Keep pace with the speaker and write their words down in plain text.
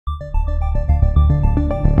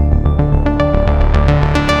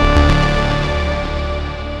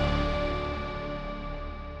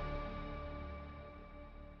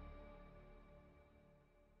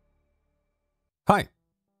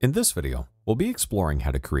In this video, we'll be exploring how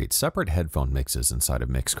to create separate headphone mixes inside of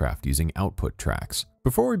Mixcraft using output tracks.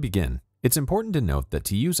 Before we begin, it's important to note that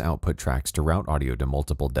to use output tracks to route audio to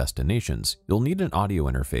multiple destinations, you'll need an audio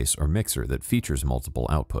interface or mixer that features multiple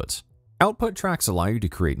outputs. Output tracks allow you to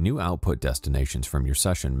create new output destinations from your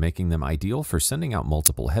session, making them ideal for sending out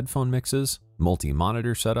multiple headphone mixes,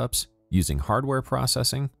 multi-monitor setups, using hardware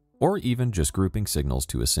processing, or even just grouping signals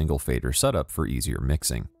to a single fader setup for easier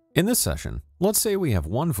mixing. In this session, let's say we have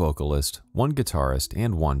one vocalist, one guitarist,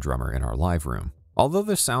 and one drummer in our live room. Although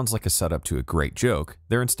this sounds like a setup to a great joke,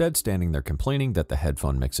 they're instead standing there complaining that the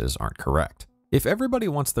headphone mixes aren't correct. If everybody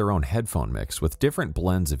wants their own headphone mix with different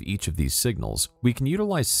blends of each of these signals, we can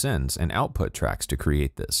utilize sends and output tracks to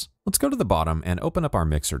create this. Let's go to the bottom and open up our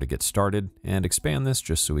mixer to get started and expand this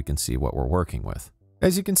just so we can see what we're working with.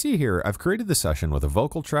 As you can see here, I've created the session with a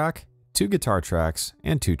vocal track, 2 guitar tracks,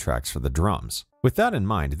 and 2 tracks for the drums. With that in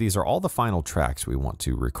mind, these are all the final tracks we want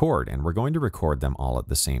to record, and we're going to record them all at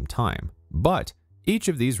the same time. But each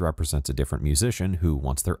of these represents a different musician who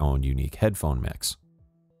wants their own unique headphone mix.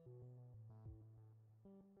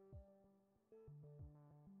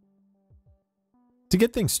 To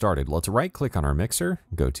get things started, let's right-click on our mixer,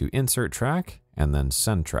 go to Insert Track, and then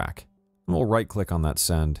Send Track. And we'll right-click on that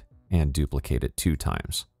send and duplicate it 2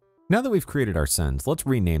 times. Now that we've created our sends, let's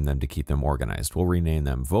rename them to keep them organized. We'll rename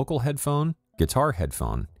them Vocal Headphone, Guitar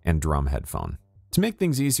Headphone, and Drum Headphone. To make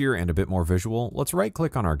things easier and a bit more visual, let's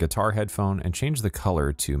right-click on our guitar headphone and change the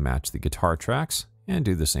color to match the guitar tracks, and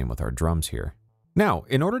do the same with our drums here. Now,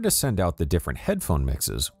 in order to send out the different headphone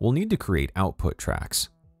mixes, we'll need to create output tracks.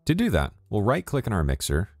 To do that, we'll right-click on our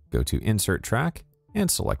mixer, go to Insert Track, and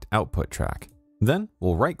select Output Track. Then,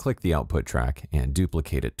 we'll right-click the output track and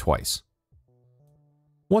duplicate it twice.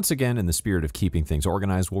 Once again, in the spirit of keeping things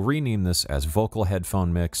organized, we'll rename this as Vocal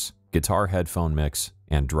Headphone Mix, Guitar Headphone Mix,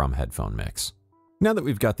 and Drum Headphone Mix. Now that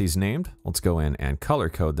we've got these named, let's go in and color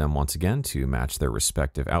code them once again to match their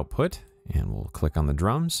respective output, and we'll click on the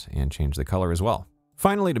drums and change the color as well.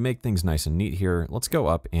 Finally, to make things nice and neat here, let's go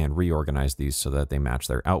up and reorganize these so that they match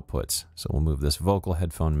their outputs. So we'll move this Vocal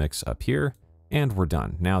Headphone Mix up here, and we're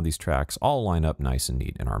done. Now these tracks all line up nice and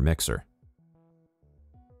neat in our mixer.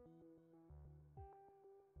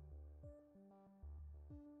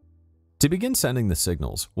 To begin sending the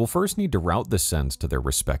signals, we'll first need to route the sends to their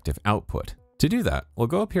respective output. To do that, we'll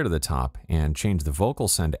go up here to the top and change the vocal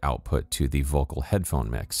send output to the vocal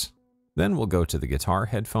headphone mix. Then we'll go to the guitar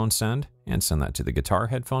headphone send and send that to the guitar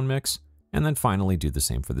headphone mix, and then finally do the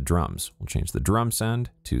same for the drums. We'll change the drum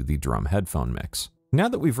send to the drum headphone mix. Now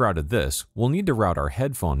that we've routed this, we'll need to route our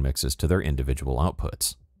headphone mixes to their individual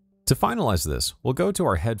outputs. To finalize this, we'll go to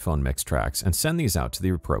our headphone mix tracks and send these out to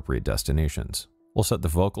the appropriate destinations. We'll set the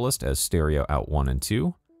vocalist as stereo out 1 and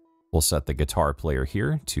 2. We'll set the guitar player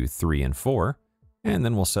here to 3 and 4. And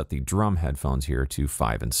then we'll set the drum headphones here to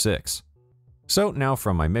 5 and 6. So now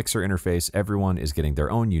from my mixer interface, everyone is getting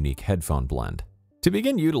their own unique headphone blend. To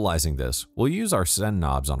begin utilizing this, we'll use our send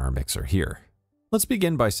knobs on our mixer here. Let's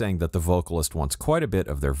begin by saying that the vocalist wants quite a bit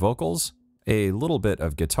of their vocals, a little bit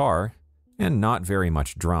of guitar, and not very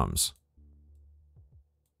much drums.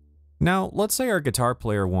 Now, let's say our guitar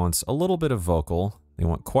player wants a little bit of vocal, they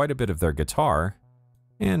want quite a bit of their guitar,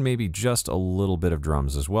 and maybe just a little bit of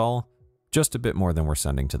drums as well, just a bit more than we're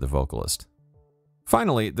sending to the vocalist.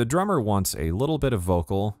 Finally, the drummer wants a little bit of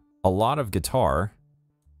vocal, a lot of guitar,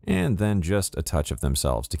 and then just a touch of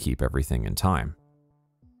themselves to keep everything in time.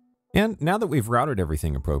 And now that we've routed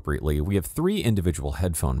everything appropriately, we have 3 individual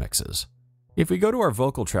headphone mixes. If we go to our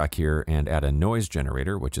vocal track here and add a noise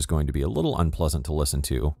generator, which is going to be a little unpleasant to listen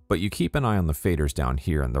to, but you keep an eye on the faders down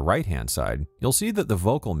here on the right-hand side, you'll see that the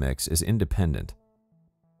vocal mix is independent.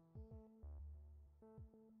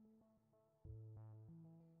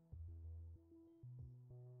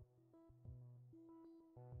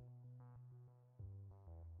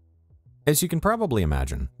 As you can probably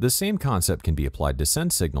imagine, the same concept can be applied to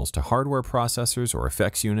send signals to hardware processors or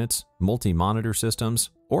effects units, multi-monitor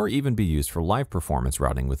systems, or even be used for live performance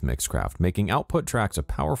routing with Mixcraft, making output tracks a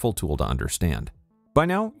powerful tool to understand. By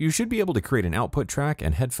now, you should be able to create an output track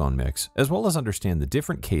and headphone mix, as well as understand the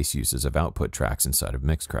different case uses of output tracks inside of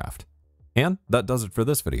Mixcraft. And that does it for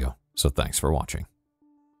this video, so thanks for watching.